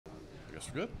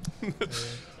Guess we're good.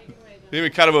 Maybe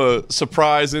kind of a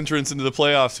surprise entrance into the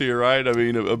playoffs here, right? I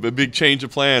mean, a big change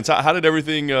of plans. How did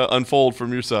everything unfold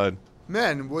from your side?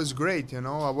 Man, it was great.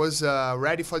 I was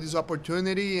ready for this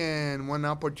opportunity, and when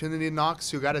opportunity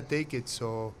knocks, you gotta take it.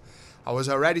 So, I was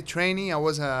already training. I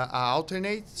was a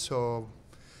alternate, so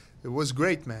it was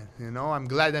great, man. I'm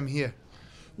glad I'm here.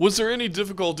 Was there any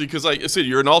difficulty? Because, like I said,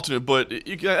 you're an alternate, but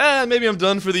maybe I'm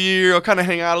done for the year. I'll kind of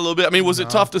hang out a little bit. I mean, was it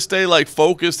tough to stay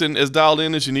focused and as dialed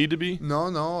in as you need to be?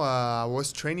 No. I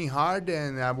was training hard,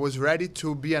 and I was ready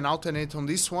to be an alternate on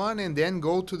this one and then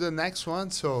go to the next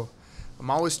one. So I'm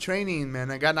always training,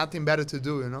 man. I got nothing better to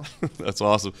do. That's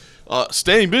awesome.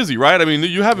 Staying busy, right? I mean,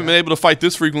 you haven't been able to fight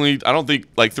this frequently, I don't think,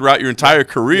 throughout your entire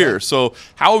career. Yeah. So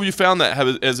how have you found that?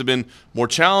 Has it been more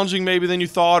challenging maybe than you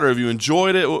thought, or have you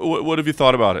enjoyed it? What have you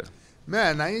thought about it?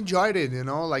 Man, I enjoyed it,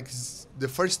 it's the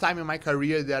first time in my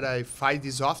career that I fight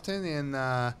this often.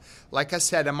 And like I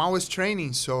said, I'm always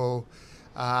training. So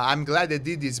I'm glad I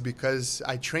did this because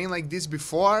I trained like this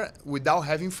before without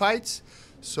having fights.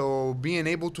 So being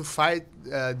able to fight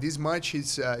this much,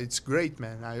 it's great,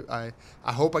 man.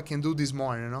 I hope I can do this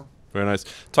more, Very nice.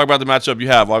 Talk about the matchup you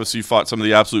have. Obviously, you fought some of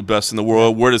the absolute best in the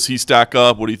world. Where does he stack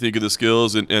up? What do you think of the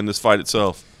skills and this fight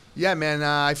itself? Yeah, man,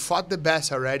 I fought the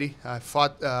best already. I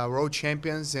fought world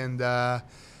champions, and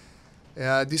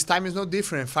this time is no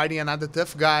different. Fighting another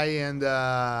tough guy, and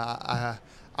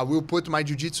I will put my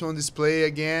jiu-jitsu on display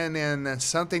again, and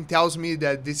something tells me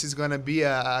that this is going to be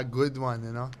a good one,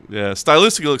 Yeah,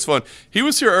 stylistically looks fun. He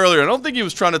was here earlier. I don't think he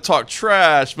was trying to talk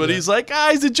trash, but he's like,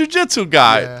 he's a jiu-jitsu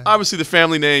guy. Yeah. Obviously, the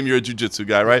family name, you're a jiu-jitsu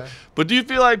guy, right? Yeah. But do you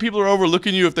feel like people are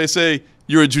overlooking you if they say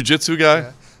you're a jiu-jitsu guy?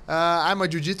 Yeah. I'm a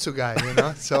jiu-jitsu guy,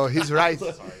 so he's right.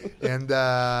 And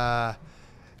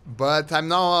but I'm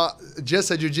not just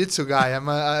a jiu-jitsu guy. I'm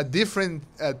a different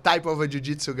type of a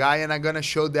jiu-jitsu guy, and I'm going to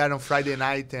show that on Friday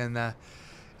night, and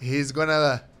he's going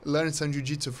to learn some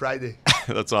jiu-jitsu Friday.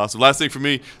 That's awesome. Last thing for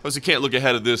me, obviously can't look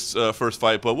ahead of this first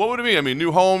fight, but what would it mean? I mean,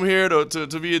 new home here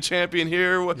to be a champion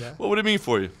here. What would it mean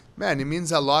for you? Man, it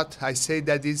means a lot. I say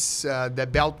that the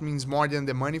belt means more than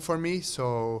the money for me,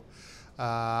 so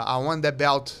I want that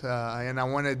belt, and I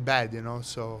want it bad,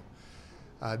 so...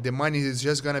 the money is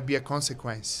just going to be a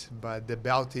consequence, but the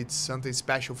belt, it's something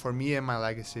special for me and my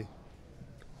legacy.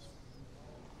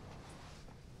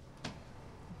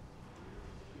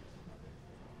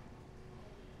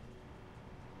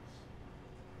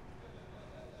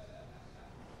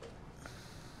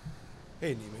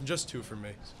 Hey, Neiman, just two for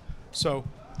me. So,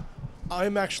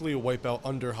 I'm actually a white belt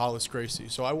under Hollis Gracie,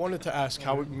 so I wanted to ask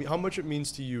how much it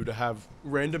means to you to have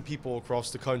random people across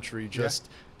the country just...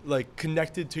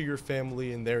 connected to your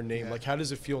family and their name. How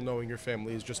does it feel knowing your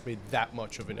family has just made that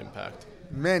much of an impact?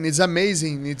 Man, it's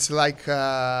amazing. It's like,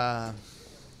 how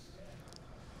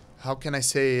can I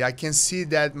say? I can see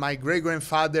that my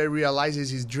great-grandfather realizes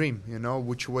his dream,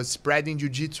 which was spreading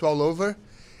jiu-jitsu all over.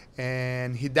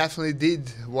 And he definitely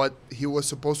did what he was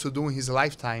supposed to do in his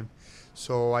lifetime.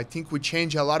 So I think we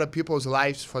changed a lot of people's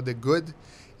lives for the good.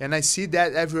 And I see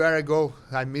that everywhere I go.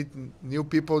 I meet new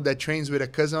people that trains with a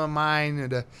cousin of mine.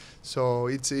 So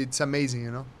it's amazing,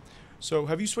 So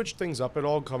have you switched things up at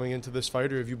all coming into this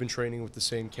fight, or have you been training with the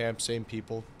same camp, same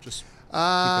people? Just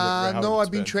no, I've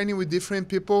been training with different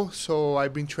people. So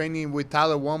I've been training with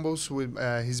Tyler Wombles.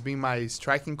 He's been my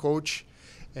striking coach,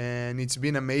 and it's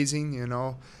been amazing,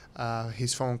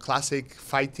 He's from Classic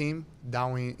Fight Team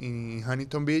down in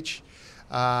Huntington Beach.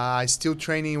 I still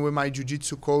training with my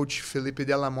jiu-jitsu coach, Felipe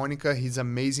Della Monica. He's an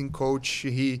amazing coach.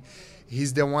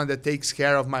 He's the one that takes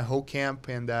care of my whole camp,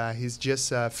 and he's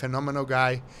just a phenomenal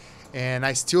guy. And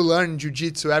I still learn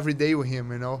jiu-jitsu every day with him,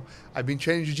 I've been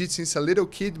training jiu-jitsu since a little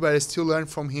kid, but I still learn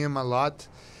from him a lot.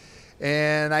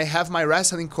 And I have my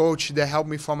wrestling coach that helped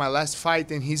me for my last fight,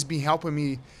 and he's been helping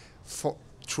me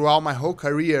throughout my whole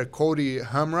career, Cody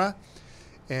Hamra.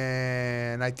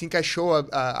 And I think I showed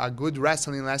a good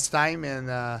wrestling last time,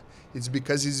 and it's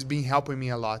because he's been helping me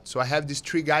a lot. So I have these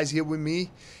three guys here with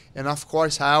me, and of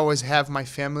course I always have my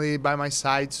family by my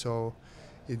side. So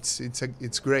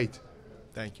it's great.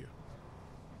 Thank you.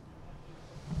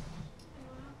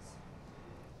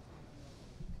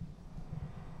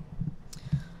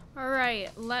 All right,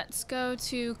 let's go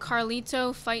to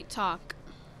Carlito Fight Talk.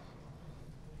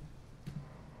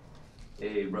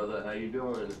 Hey, brother, how you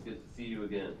doing? It's good to see you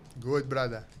again. Good,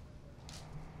 brother.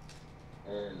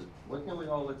 And what can we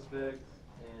all expect?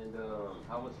 And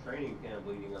how was training camp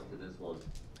leading up to this one?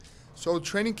 So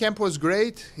training camp was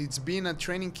great. It's been a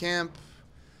training camp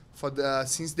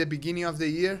since the beginning of the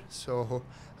year. So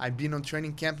I've been on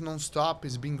training camp non-stop.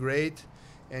 It's been great.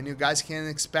 And you guys can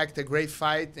expect a great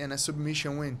fight and a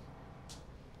submission win.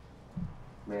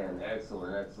 Man,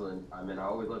 excellent, excellent. I mean, I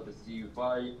always love to see you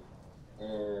fight.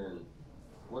 And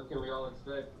what can we all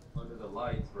expect under the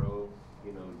lights, bro?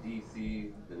 You know,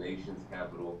 DC, the nation's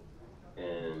capital,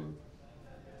 and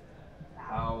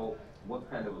what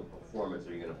kind of a performance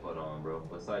are you gonna put on, bro?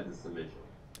 Besides the submission.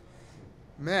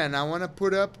 Man, I want to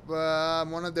put up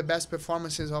one of the best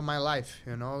performances of my life,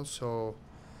 you know. So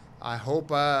I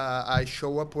hope I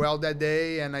show up well that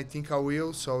day, and I think I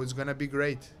will. So it's gonna be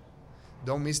great.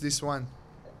 Don't miss this one.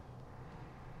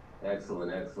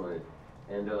 Excellent, excellent.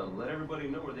 And let everybody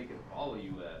know where they can follow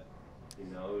you at. You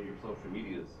know, your social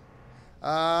medias.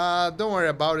 Don't worry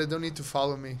about it. Don't need to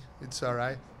follow me. It's all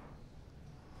right.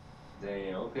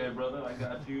 Damn. Okay, brother. I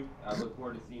got you. I look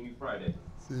forward to seeing you Friday.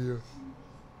 See you.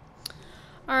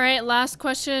 All right, last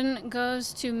question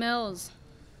goes to Mills.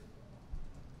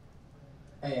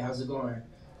 Hey, how's it going?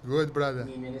 Good, brother.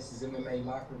 Man, this is MMA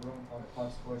Locker Room on the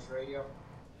Club Sports Radio.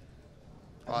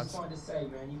 I just wanted to say,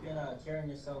 man, you've been carrying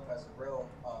yourself as a real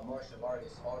martial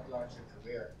artist all throughout your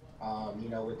career. You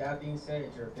know, with that being said,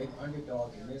 you're a big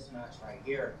underdog in this match right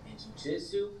here. In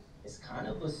jiu-jitsu, it's kind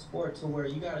of a sport to where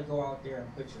you got to go out there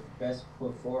and put your best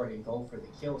foot forward and go for the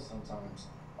kill sometimes.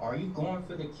 Are you going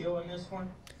for the kill in this one?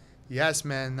 Yes,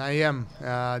 man, I am.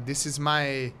 This is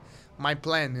my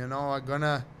plan. You know, I'm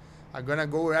gonna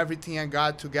go with everything I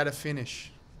got to get a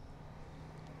finish.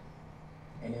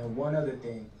 And then one other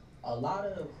thing, a lot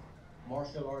of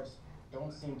martial arts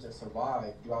don't seem to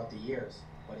survive throughout the years,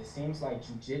 but it seems like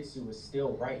jiu-jitsu is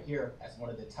still right here as one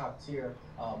of the top tier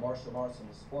martial arts in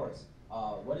the sports.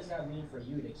 What does that mean for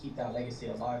you to keep that legacy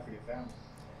alive for your family?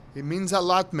 It means a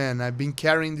lot, man. I've been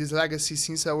carrying this legacy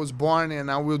since I was born,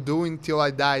 and I will do until I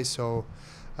die. So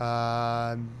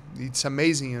it's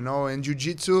amazing, you know. And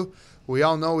jiu-jitsu, we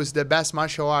all know, is the best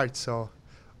martial art. So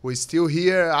we're still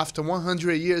here after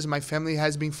 100 years. My family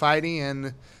has been fighting,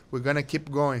 and we're gonna keep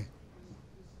going.